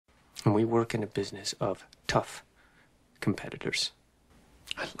And we work in a business of tough competitors.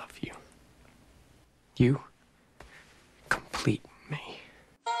 I love you. You complete me.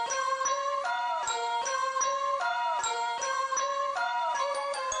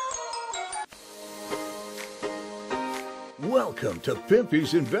 Welcome to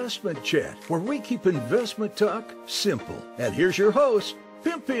Pimpy's Investment Chat, where we keep investment talk simple. And here's your host,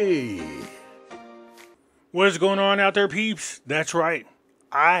 Pimpy. What is going on out there, peeps? That's right.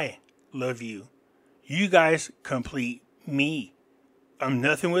 I love you. You guys complete me. I'm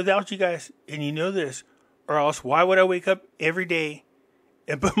nothing without you guys, and you know this. Or else, why would I wake up every day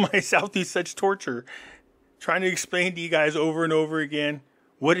and put myself through such torture trying to explain to you guys over and over again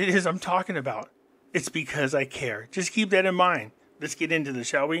what it is I'm talking about? It's because I care. Just keep that in mind. Let's get into this,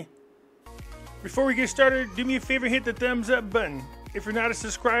 shall we? Before we get started, do me a favor, hit the thumbs up button. If you're not a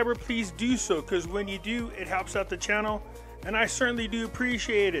subscriber, please do so, because when you do, it helps out the channel, and I certainly do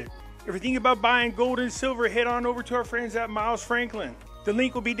appreciate it. If you're thinking about buying gold and silver, head on over to our friends at Miles Franklin. The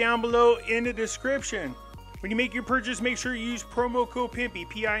link will be down below in the description. When you make your purchase, make sure you use promo code Pimpy,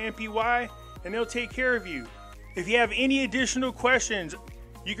 P-I-M-P-Y, and they'll take care of you. If you have any additional questions,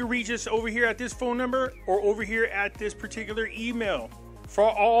 you can reach us over here at this phone number or over here at this particular email. For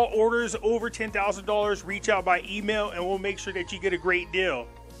all orders over $10,000, reach out by email and we'll make sure that you get a great deal.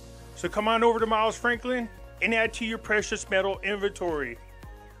 So come on over to Miles Franklin and add to your precious metal inventory.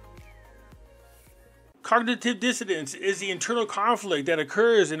 Cognitive dissonance is the internal conflict that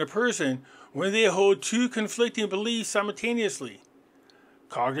occurs in a person when they hold two conflicting beliefs simultaneously.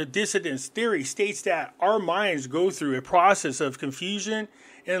 Cognitive dissonance theory states that our minds go through a process of confusion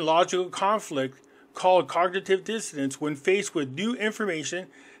and logical conflict called cognitive dissonance when faced with new information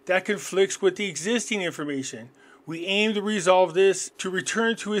that conflicts with the existing information. We aim to resolve this to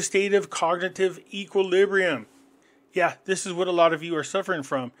return to a state of cognitive equilibrium. Yeah, this is what a lot of you are suffering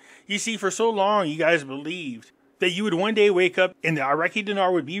from. You see, for so long, you guys believed that you would one day wake up and the Iraqi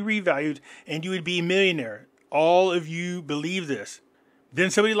dinar would be revalued and you would be a millionaire. All of you believe this.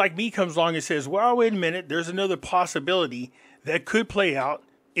 Then somebody like me comes along and says, well, wait a minute, there's another possibility that could play out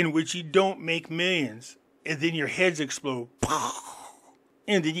in which you don't make millions. And then your heads explode.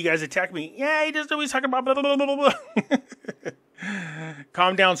 And then you guys attack me. Yeah, he doesn't know what he's talking about. Blah, blah, blah, blah, blah.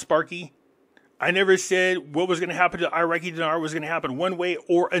 Calm down, Sparky. I never said what was going to happen to Iraqi dinar was going to happen one way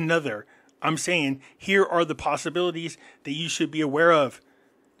or another. I'm saying here are the possibilities that you should be aware of.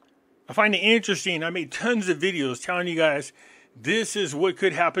 I find it interesting. I made tons of videos telling you guys this is what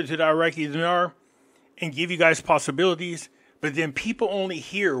could happen to the Iraqi dinar and give you guys possibilities. But then people only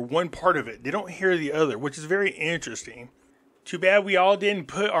hear one part of it. They don't hear the other, which is very interesting. Too bad we all didn't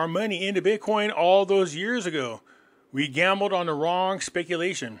put our money into Bitcoin all those years ago. We gambled on the wrong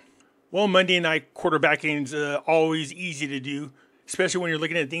speculation. Well, Monday night quarterbacking is always easy to do, especially when you're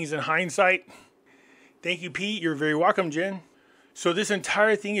looking at things in hindsight. Thank you, Pete. You're very welcome, Jen. So this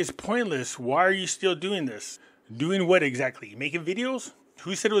entire thing is pointless. Why are you still doing this? Doing what exactly? Making videos?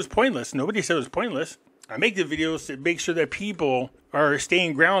 Who said it was pointless? Nobody said it was pointless. I make the videos to make sure that people are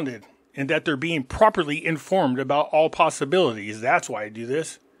staying grounded and that they're being properly informed about all possibilities. That's why I do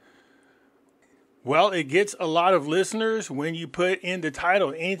this. Well, it gets a lot of listeners when you put in the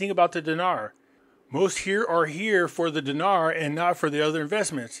title anything about the dinar. Most here are here for the dinar and not for the other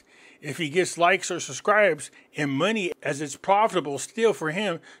investments. If he gets likes or subscribes and money, as it's profitable still for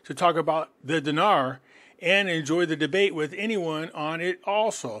him to talk about the dinar and enjoy the debate with anyone on it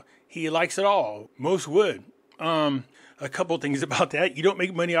also. He likes it all. Most would. A couple things about that. You don't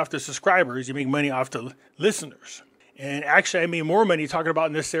make money off the subscribers. You make money off the listeners. And actually, I made more money talking about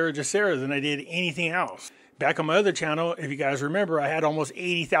Nasera Jacera than I did anything else. Back on my other channel, if you guys remember, I had almost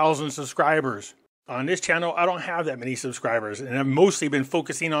 80,000 subscribers. On this channel, I don't have that many subscribers. And I've mostly been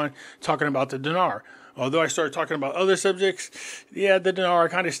focusing on talking about the dinar. Although I started talking about other subjects, yeah, the dinar I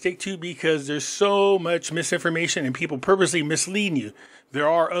kind of stick to because there's so much misinformation and people purposely misleading you. There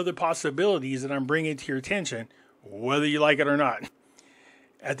are other possibilities that I'm bringing to your attention, whether you like it or not.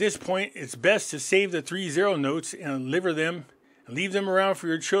 At this point, it's best to save the 3-0 notes and leave them around for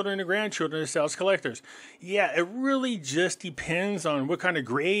your children and grandchildren as sales collectors. Yeah, it really just depends on what kind of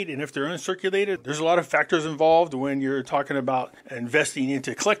grade and if they're uncirculated. There's a lot of factors involved when you're talking about investing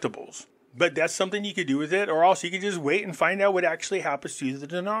into collectibles. But that's something you could do with it, or else you could just wait and find out what actually happens to the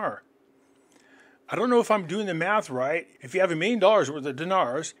dinar. I don't know if I'm doing the math right. If you have $1 million worth of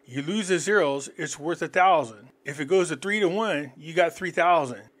dinars, you lose the zeros, it's worth 1,000. If it goes to 3 to 1, you got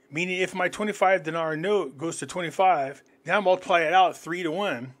 3,000. Meaning if my 25 dinar note goes to 25, now multiply it out 3 to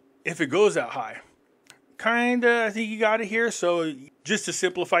 1 if it goes that high. Kinda, I think you got it here. So Just to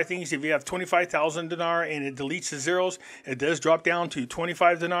simplify things, if you have 25,000 dinar and it deletes the zeros, it does drop down to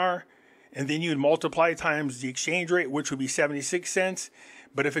 25 dinar. And then you would multiply times the exchange rate, which would be 76 cents.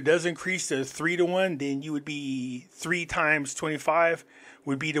 But if it does increase to 3 to 1, then you would be 3 times 25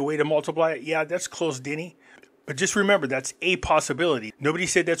 would be the way to multiply it. Yeah, that's close, Denny. But just remember, that's a possibility. Nobody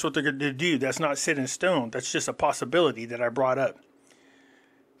said that's what they're going to do. That's not set in stone. That's just a possibility that I brought up.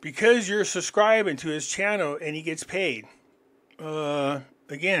 Because you're subscribing to his channel and he gets paid.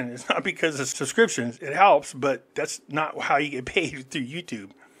 Again, it's not because of subscriptions. It helps, but that's not how you get paid through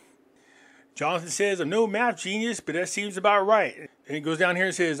YouTube. Jonathan says, I'm no math genius, but that seems about right. And it goes down here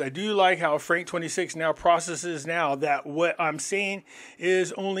and says, I do like how Frank26 now processes now that what I'm saying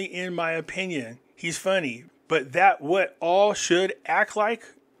is only in my opinion. He's funny, but that what all should act like?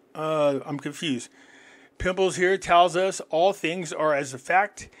 I'm confused. Pimples here tells us all things are as a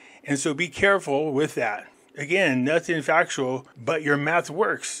fact, and so be careful with that. Again, nothing factual, but your math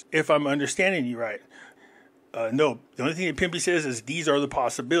works, if I'm understanding you right. No, the only thing that Pimpy says is these are the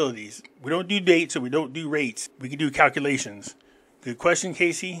possibilities. We don't do dates, so we don't do rates. We can do calculations. Good question,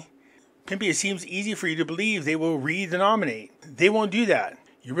 Casey. Pimpy, it seems easy for you to believe they will redenominate. They won't do that.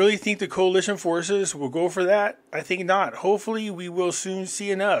 You really think the coalition forces will go for that? I think not. Hopefully, we will soon see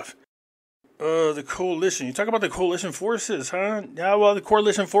enough. The coalition. You talk about the coalition forces, huh? Yeah, well, the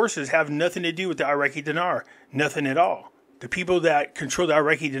coalition forces have nothing to do with the Iraqi dinar. Nothing at all. The people that control the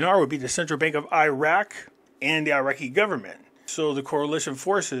Iraqi dinar would be the Central Bank of Iraq and the Iraqi government. So the coalition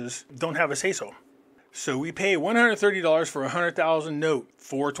forces don't have a say-so. So we pay $130 for a 100,000 note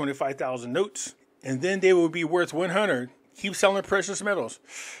for 25,000 notes. And then they will be worth 100. Keep selling precious metals.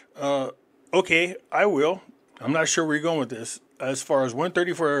 Okay, I will. I'm not sure where you're going with this. As far as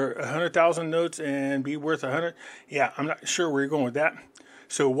 130 for 100,000 notes and be worth 100. Yeah, I'm not sure where you're going with that.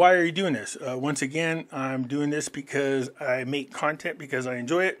 So why are you doing this? Once again, I'm doing this because I make content because I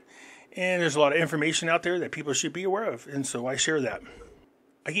enjoy it. And there's a lot of information out there that people should be aware of. And so I share that.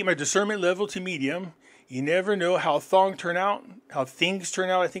 I keep my discernment level to medium. You never know how things turn out, I think is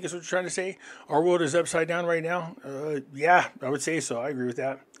what you're trying to say. Our world is upside down right now. Yeah, I would say so. I agree with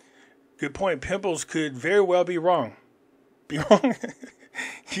that. Good point. Pimples could very well be wrong. Be wrong?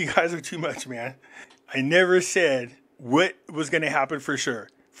 You guys are too much, man. I never said what was going to happen for sure.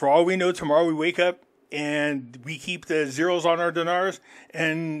 For all we know, tomorrow we wake up and we keep the zeros on our dinars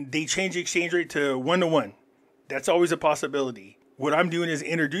and they change the exchange rate to 1 to 1. That's always a possibility. What I'm doing is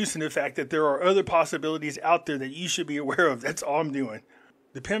introducing the fact that there are other possibilities out there that you should be aware of. That's all I'm doing.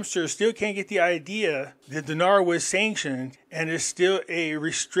 The pimpster still can't get the idea the dinar was sanctioned and is still a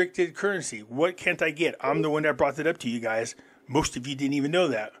restricted currency. What can't I get? I'm the one that brought that up to you guys. Most of you didn't even know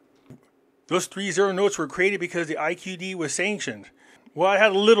that. Those 3-0 notes were created because the IQD was sanctioned. Well, it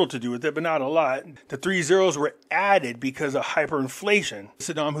had a little to do with it, but not a lot. The 3 zeros were added because of hyperinflation.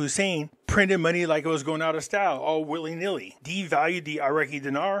 Saddam Hussein printed money like it was going out of style, all willy-nilly. Devalued the Iraqi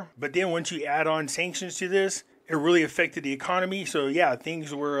dinar, but then once you add on sanctions to this, it really affected the economy. So yeah,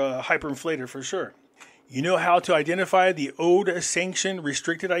 things were hyperinflated for sure. You know how to identify the old sanctioned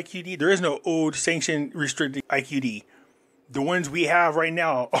restricted IQD? There is no old sanctioned restricted IQD. The ones we have right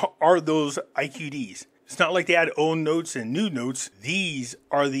now are those IQDs. It's not like they had old notes and new notes. These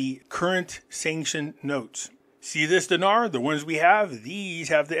are the current sanctioned notes. See this dinar? The ones we have, these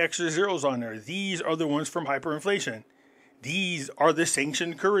have the extra zeros on there. These are the ones from hyperinflation. These are the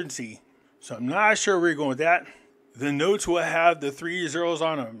sanctioned currency. So I'm not sure where you're going with that. The notes will have the 3 zeros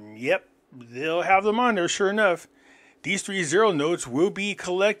on them. Yep, they'll have them on there, sure enough. These 3-0 notes will be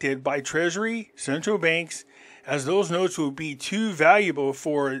collected by Treasury, central banks, as those notes will be too valuable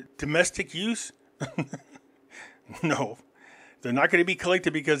for domestic use. No, they're not going to be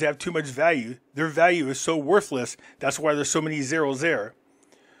collected because they have too much value. Their value is so worthless. That's why there's so many zeros there.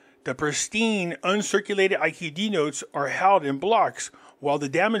 The pristine, uncirculated IQD notes are held in blocks, while the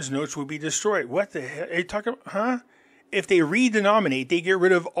damaged notes will be destroyed. What the hell are you talking about? Huh? If they redenominate, they get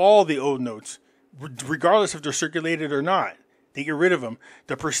rid of all the old notes, regardless if they're circulated or not. They get rid of them.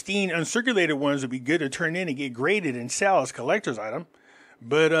 The pristine, uncirculated ones would be good to turn in and get graded and sell as collector's item.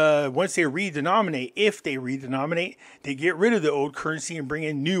 But once they redenominate, if they redenominate, they get rid of the old currency and bring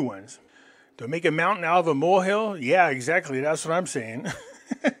in new ones. To make a mountain out of a molehill? Yeah, exactly. That's what I'm saying.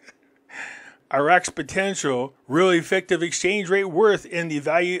 Iraq's potential, real effective exchange rate worth and the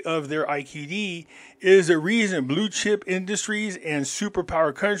value of their IQD is the reason blue chip industries and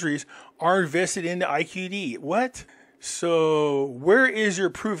superpower countries are invested in the IQD. What? So where is your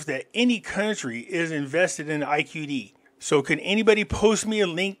proof that any country is invested in the IQD? So can anybody post me a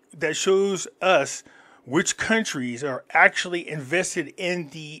link that shows us which countries are actually invested in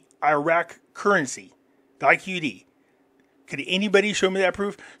the Iraq currency, the IQD? Could anybody show me that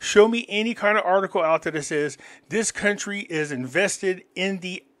proof? Show me any kind of article out there that says this country is invested in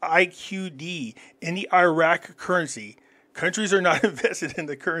the IQD, in the Iraq currency. Countries are not invested in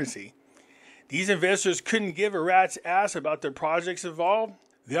the currency. These investors couldn't give a rat's ass about the projects involved.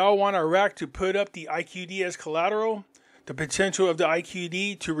 They all want Iraq to put up the IQD as collateral. The potential of the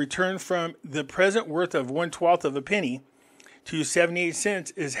IQD to return from the present worth of 1/12 of a penny to 78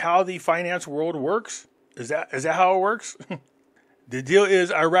 cents is how the finance world works. Is that how it works? The deal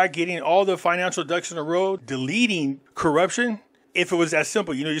is Iraq getting all the financial ducks in a row, deleting corruption. If it was that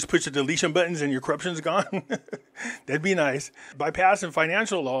simple, you just push the deletion buttons and your corruption's gone. That'd be nice. By passing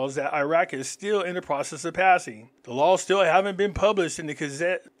financial laws that Iraq is still in the process of passing. The laws still haven't been published in the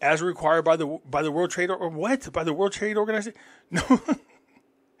Gazette as required by the World Trade or what? By the World Trade Organization? No.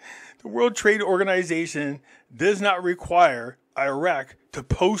 The World Trade Organization does not require Iraq to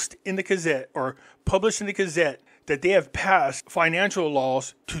post in the Gazette or publish in the Gazette that they have passed financial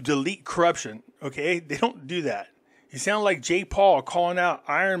laws to delete corruption. Okay? They don't do that. You sound like Jake Paul calling out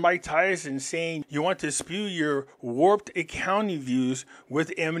Iron Mike Tyson saying you want to spew your warped accounting views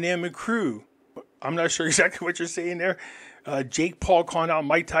with Eminem and crew. I'm not sure exactly what you're saying there. Jake Paul calling out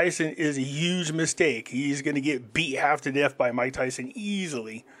Mike Tyson is a huge mistake. He's going to get beat half to death by Mike Tyson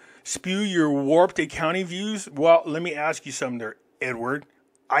easily. Spew your warped accounting views? Well, let me ask you something there, Edward.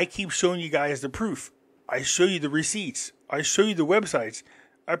 I keep showing you guys the proof. I show you the receipts. I show you the websites.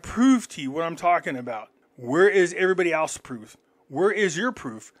 I prove to you what I'm talking about. Where is everybody else's proof? Where is your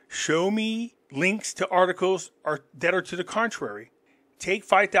proof? Show me links to articles that are to the contrary. Take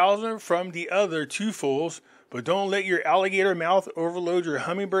 5,000 from the other two fools, but don't let your alligator mouth overload your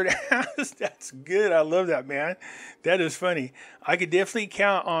hummingbird ass. That's good. I love that, man. That is funny. I could definitely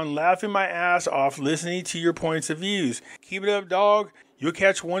count on laughing my ass off listening to your points of views. Keep it up, dog. You'll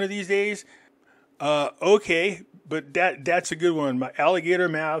catch one of these days. Okay, but that's a good one. My alligator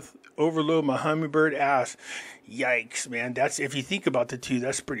mouth overload my hummingbird ass. Yikes, man. That's, if you think about the two,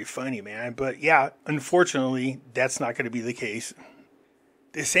 that's pretty funny, man. But yeah, unfortunately, that's not going to be the case.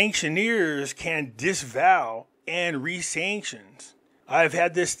 The sanctioneers can disavow and re-sanctions. I've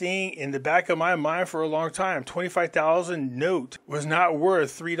had this thing in the back of my mind for a long time. 25,000 note was not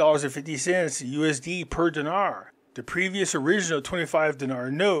worth $3.50 USD per dinar. The previous original 25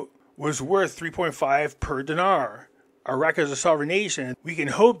 dinar note was worth 3.5 per dinar. Iraq is a sovereign nation. We can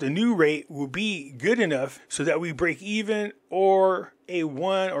hope the new rate will be good enough so that we break even or a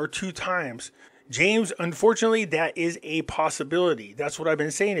 1 or 2 times. James, unfortunately, that is a possibility. That's what I've been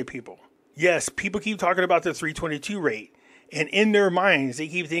saying to people. Yes, people keep talking about the 322 rate. And in their minds, they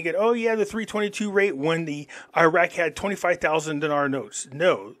keep thinking, oh yeah, the 322 rate when the Iraq had 25,000 dinar notes.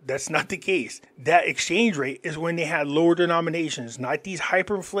 No, that's not the case. That exchange rate is when they had lower denominations, not these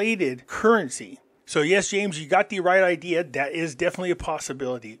hyperinflated currency. So yes, James, you got the right idea. That is definitely a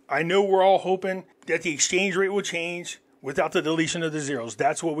possibility. I know we're all hoping that the exchange rate will change without the deletion of the zeros.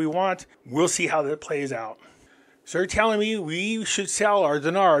 That's what we want. We'll see how that plays out. So they're telling me we should sell our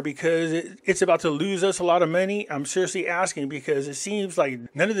dinar because it's about to lose us a lot of money. I'm seriously asking because it seems like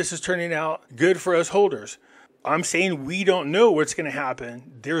none of this is turning out good for us holders. I'm saying we don't know what's going to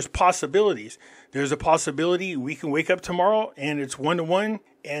happen. There's possibilities. There's a possibility we can wake up tomorrow and it's 1-to-1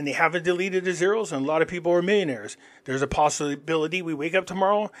 and they haven't deleted the zeros and a lot of people are millionaires. There's a possibility we wake up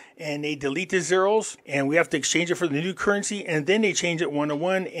tomorrow and they delete the zeros and we have to exchange it for the new currency and then they change it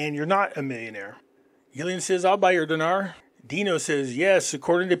 1-to-1 and you're not a millionaire. Gillian says, I'll buy your dinar. Dino says, yes,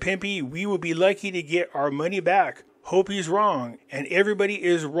 according to Pimpy, we will be lucky to get our money back. Hope he's wrong. And everybody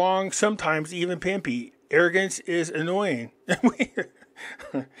is wrong sometimes, even Pimpy. Arrogance is annoying.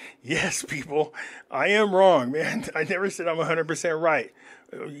 Yes, people, I am wrong, man. I never said I'm 100% right.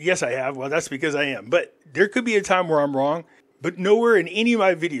 Yes, I have. Well, that's because I am. But there could be a time where I'm wrong. But nowhere in any of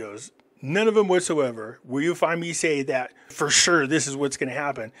my videos, none of them whatsoever, will you find me say that for sure this is what's going to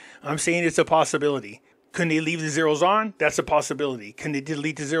happen. I'm saying it's a possibility. Couldn't they leave the zeros on? That's a possibility. Can they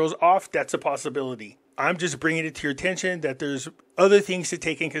delete the zeros off? That's a possibility. I'm just bringing it to your attention that there's other things to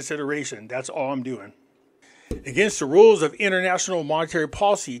take in consideration. That's all I'm doing. Against the rules of international monetary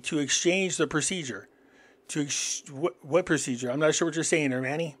policy to exchange the procedure. What procedure? I'm not sure what you're saying there,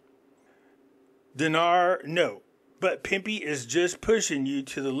 Manny. Dinar, no. But Pimpy is just pushing you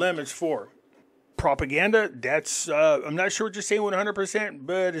to the limits for propaganda. That's, I'm not sure what you're saying 100%,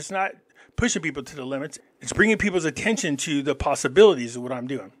 but it's not pushing people to the limits. It's bringing people's attention to the possibilities of what I'm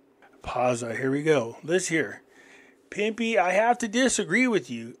doing. Pause. Here we go. Let's hear. Pimpy, I have to disagree with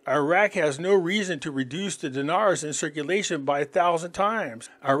you. Iraq has no reason to reduce the dinars in circulation by 1,000 times.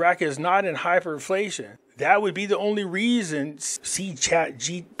 Iraq is not in hyperinflation. That would be the only reason. See Chat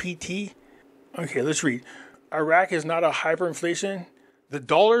GPT. Okay, let's read. Iraq is not a hyperinflation. The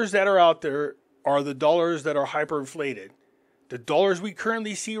dollars that are out there are the dollars that are hyperinflated. The dollars we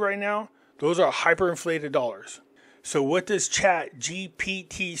currently see right now, those are hyperinflated dollars. So what does Chat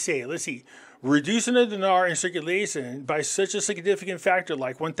GPT say? Let's see. Reducing the dinar in circulation by such a significant factor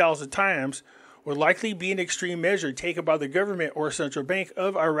like 1,000 times would likely be an extreme measure taken by the government or central bank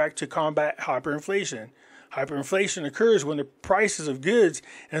of Iraq to combat hyperinflation. Hyperinflation occurs when the prices of goods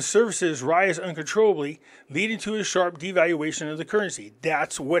and services rise uncontrollably, leading to a sharp devaluation of the currency.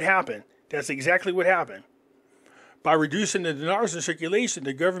 That's what happened. That's exactly what happened. By reducing the dinars in circulation,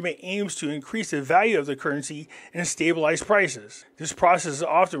 the government aims to increase the value of the currency and stabilize prices. This process is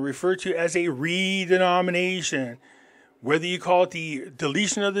often referred to as a redenomination. Whether you call it the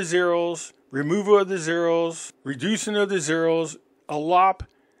deletion of the zeros, removal of the zeros, reducing of the zeros, a LOP,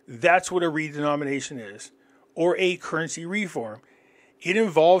 that's what a redenomination is, or a currency reform. It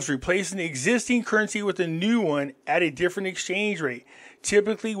involves replacing the existing currency with a new one at a different exchange rate,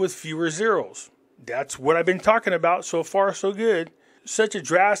 typically with fewer zeros. That's what I've been talking about. So far, so good. Such a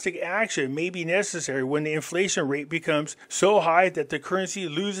drastic action may be necessary when the inflation rate becomes so high that the currency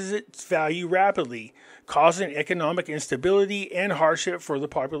loses its value rapidly, causing economic instability and hardship for the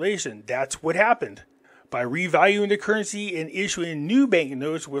population. That's what happened. By revaluing the currency and issuing new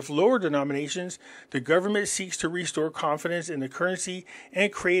banknotes with lower denominations, the government seeks to restore confidence in the currency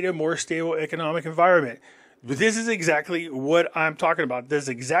and create a more stable economic environment. But this is exactly what I'm talking about. This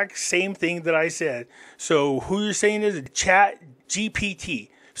exact same thing that I said. So who you're saying is Chat GPT.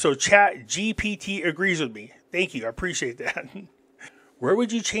 So Chat GPT agrees with me. Thank you. I appreciate that. Where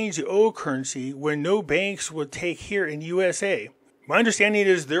would you change the old currency when no banks would take here in USA? My understanding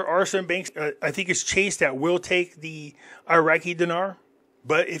is there are some banks, I think it's Chase, that will take the Iraqi dinar.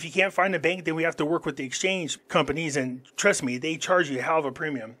 But if you can't find a bank, then we have to work with the exchange companies. And trust me, they charge you a hell of a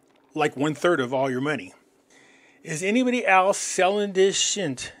premium, like 1/3 of all your money. Is anybody else selling this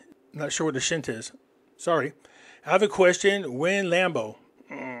shint? I'm not sure what the shint is. Sorry. I have a question. When Lambo?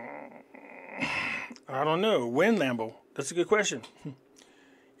 I don't know. When Lambo? That's a good question.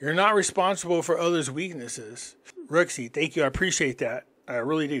 You're not responsible for others' weaknesses. Ruxy, thank you. I appreciate that. I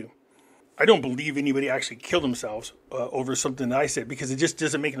really do. I don't believe anybody actually killed themselves over something that I said because it just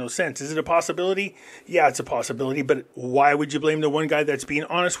doesn't make no sense. Is it a possibility? Yeah, it's a possibility. But why would you blame the one guy that's being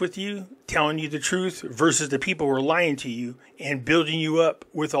honest with you, telling you the truth, versus the people who are lying to you and building you up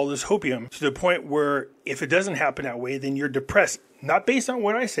with all this hopium to the point where if it doesn't happen that way, then you're depressed. Not based on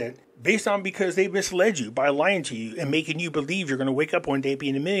what I said, based on because they misled you by lying to you and making you believe you're going to wake up one day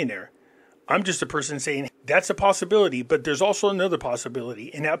being a millionaire. I'm just a person saying that's a possibility, but there's also another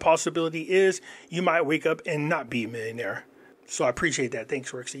possibility. And that possibility is you might wake up and not be a millionaire. So I appreciate that.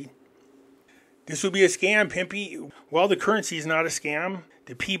 Thanks, Rexy. This will be a scam, Pimpy. Well, the currency is not a scam.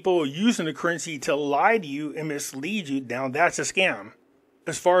 The people using the currency to lie to you and mislead you, now that's a scam.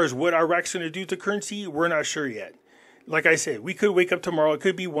 As far as what Iraq's going to do to currency, we're not sure yet. Like I said, we could wake up tomorrow. It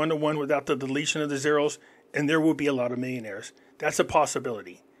could be 1-to-1 without the deletion of the zeros, and there will be a lot of millionaires. That's a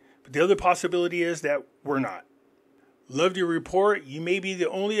possibility. But the other possibility is that we're not. Loved your report. You may be the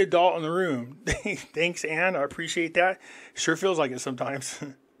only adult in the room. Thanks, Ann. I appreciate that. Sure feels like it sometimes.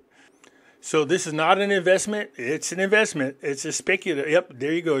 So this is not an investment. It's an investment. It's a speculative. Yep,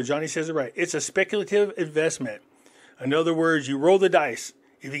 there you go. Johnny says it right. It's a speculative investment. In other words, you roll the dice.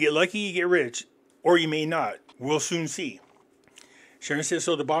 If you get lucky, you get rich. Or you may not. We'll soon see. Sharon says,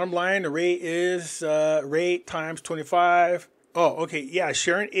 so the bottom line, the rate is rate times 25. Oh, okay. Yeah,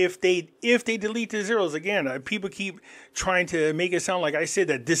 Sharon, if they delete the zeros, again, people keep trying to make it sound like I said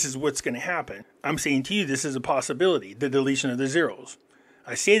that this is what's going to happen. I'm saying to you, this is a possibility, the deletion of the zeros.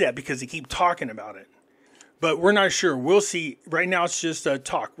 I say that because they keep talking about it. But we're not sure. We'll see. Right now, it's just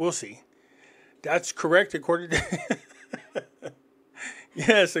talk. We'll see. That's correct, according to...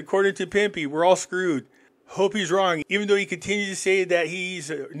 Yes, according to Pimpy, we're all screwed. Hope he's wrong, even though he continues to say that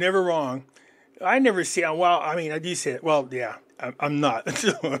he's never wrong. I never say, well, I mean, I do say it. Well, yeah, I'm not.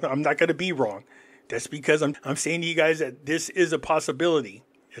 I'm not going to be wrong. That's because I'm saying to you guys that this is a possibility.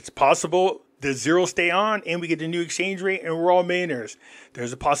 It's possible the zeros stay on and we get a new exchange rate and we're all millionaires.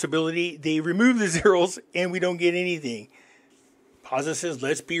 There's a possibility they remove the zeros and we don't get anything. Pazza says,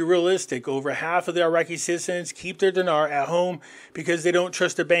 let's be realistic. Over half of the Iraqi citizens keep their dinar at home because they don't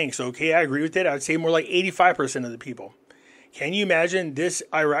trust the banks. Okay, I agree with that. I'd say more like 85% of the people. Can you imagine this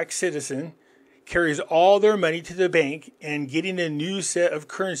Iraq citizen carries all their money to the bank and getting a new set of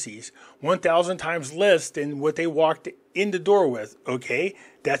currencies 1,000 times less than what they walked in the door with? Okay,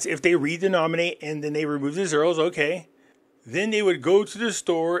 that's if they redenominate and then they remove the zeros. Okay, then they would go to the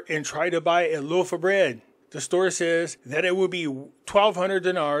store and try to buy a loaf of bread. The store says that it will be 1,200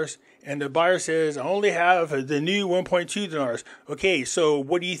 dinars and the buyer says, I only have the new 1.2 dinars. Okay, so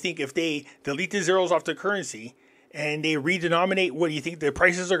what do you think if they delete the zeros off the currency and they redenominate? What do you think the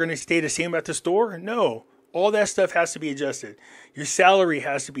prices are going to stay the same at the store? No. All that stuff has to be adjusted. Your salary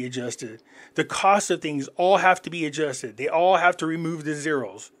has to be adjusted. The cost of things all have to be adjusted. They all have to remove the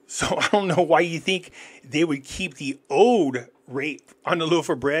zeros. So I don't know why you think they would keep the old rate on the loaf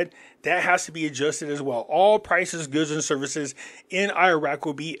of bread. That has to be adjusted as well. All prices, goods, and services in Iraq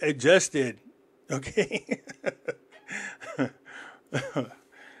will be adjusted. Okay?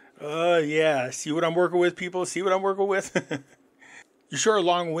 Yeah. See what I'm working with, people? See what I'm working with? You're sure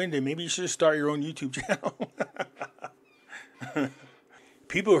long-winded. Maybe you should start your own YouTube channel.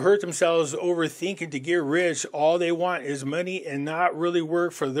 People hurt themselves overthinking to get rich. All they want is money and not really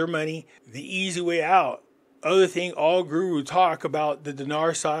work for their money. The easy way out. Other thing, all guru talk about the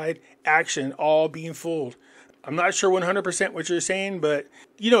dinar side action all being fooled. I'm not sure 100% what you're saying, but,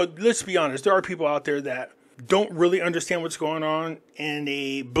 let's be honest. There are people out there that don't really understand what's going on, and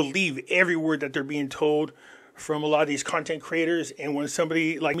they believe every word that they're being told from a lot of these content creators. And when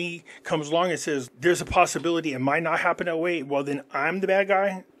somebody like me comes along and says, there's a possibility it might not happen that way, well, then I'm the bad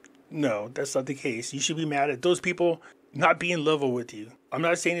guy. No, that's not the case. You should be mad at those people not being level with you. I'm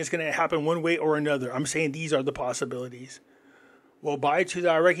not saying it's going to happen one way or another. I'm saying these are the possibilities. Well, buy to the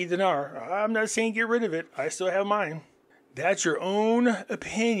Iraqi dinar. I'm not saying get rid of it. I still have mine. That's your own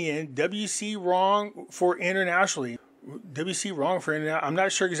opinion. WC wrong for internationally. WC wrong for internationally. I'm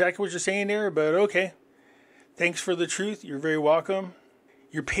not sure exactly what you're saying there, but okay. Thanks for the truth. You're very welcome.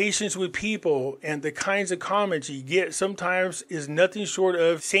 Your patience with people and the kinds of comments you get sometimes is nothing short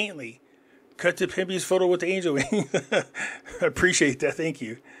of saintly. Cut to Pimpy's photo with the angel wing. I appreciate that. Thank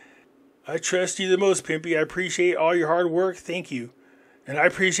you. I trust you the most, Pimpy. I appreciate all your hard work. Thank you. And I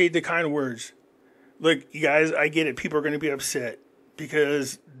appreciate the kind words. Look, you guys, I get it. People are going to be upset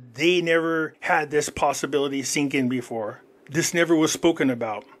because they never had this possibility sink in before. This never was spoken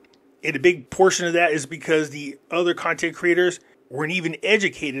about. And a big portion of that is because the other content creators weren't even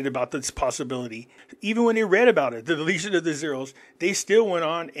educated about this possibility. Even when they read about it, the deletion of the zeros, they still went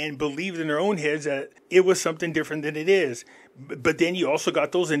on and believed in their own heads that it was something different than it is. But then you also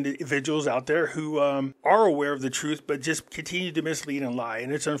got those individuals out there who are aware of the truth, but just continue to mislead and lie.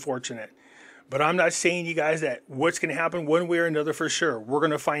 And it's unfortunate. But I'm not saying, you guys, that what's going to happen one way or another for sure. We're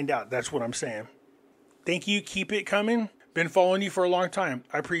going to find out. That's what I'm saying. Thank you. Keep it coming. Been following you for a long time.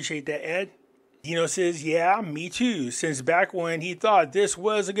 I appreciate that, Ed. Dino says, yeah, me too. Since back when he thought this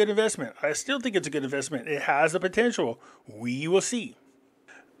was a good investment. I still think it's a good investment. It has the potential. We will see.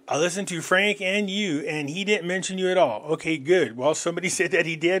 I listened to Frank and you, and he didn't mention you at all. Okay, good. Well, somebody said that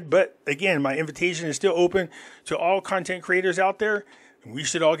he did. But again, my invitation is still open to all content creators out there. We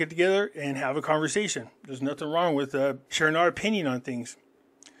should all get together and have a conversation. There's nothing wrong with sharing our opinion on things.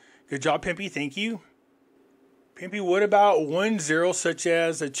 Good job, Pimpy. Thank you. Pimpy, what about 1 zero such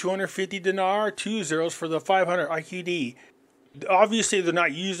as a 250 dinar, 2 zeros for the 500 IQD? Obviously, they're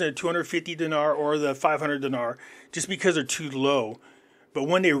not using a 250 dinar or the 500 dinar just because they're too low. But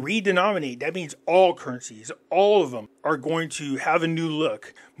when they redenominate, that means all currencies, all of them, are going to have a new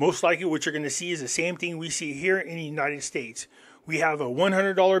look. Most likely what you're going to see is the same thing we see here in the United States. We have a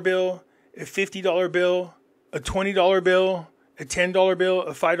 $100 bill, a $50 bill, a $20 bill, a $10 bill,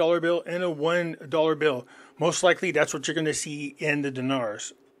 a $5 bill, and a $1 bill. Most likely that's what you're going to see in the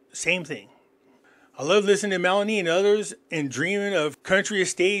dinars. Same thing. I love listening to Melanie and others and dreaming of country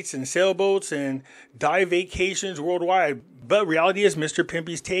estates and sailboats and dive vacations worldwide. But reality is Mr.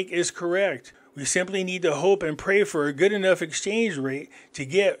 Pimpy's take is correct. We simply need to hope and pray for a good enough exchange rate to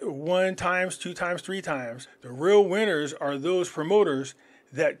get 1 times, 2 times, 3 times. The real winners are those promoters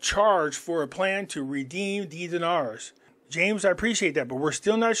that charge for a plan to redeem the dinars. James, I appreciate that, but we're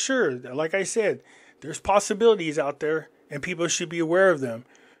still not sure. Like I said, there's possibilities out there and people should be aware of them.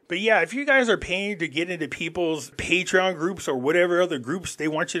 But yeah, if you guys are paying to get into people's Patreon groups or whatever other groups they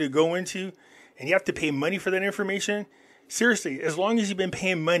want you to go into, and you have to pay money for that information, seriously, as long as you've been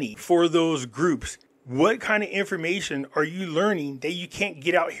paying money for those groups, what kind of information are you learning that you can't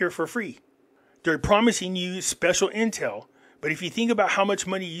get out here for free? They're promising you special intel. But if you think about how much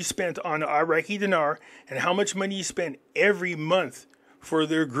money you spent on the Iraqi dinar and how much money you spend every month for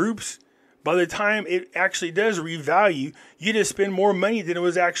their groups, by the time it actually does revalue, you just spend more money than it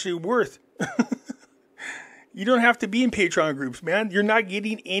was actually worth. You don't have to be in Patreon groups, man. You're not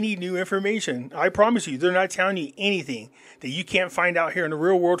getting any new information. I promise you, they're not telling you anything that you can't find out here in the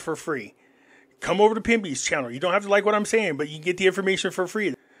real world for free. Come over to Pimpy's channel. You don't have to like what I'm saying, but you can get the information for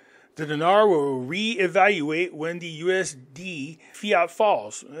free. The dinar will reevaluate when the USD fiat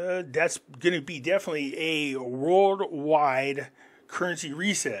falls. That's going to be definitely a worldwide currency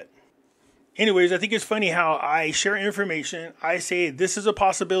reset. Anyways, I think it's funny how I share information. I say this is a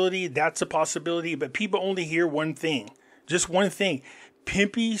possibility, that's a possibility, but people only hear one thing. Just one thing.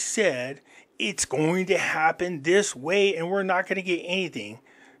 Pimpy said it's going to happen this way and we're not going to get anything.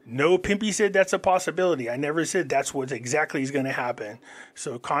 No, Pimpy said that's a possibility. I never said that's what exactly is going to happen.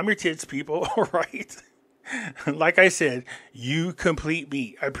 So calm your tits, people, all right? Like I said, you complete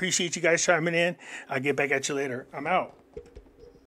me. I appreciate you guys chiming in. I'll get back at you later. I'm out.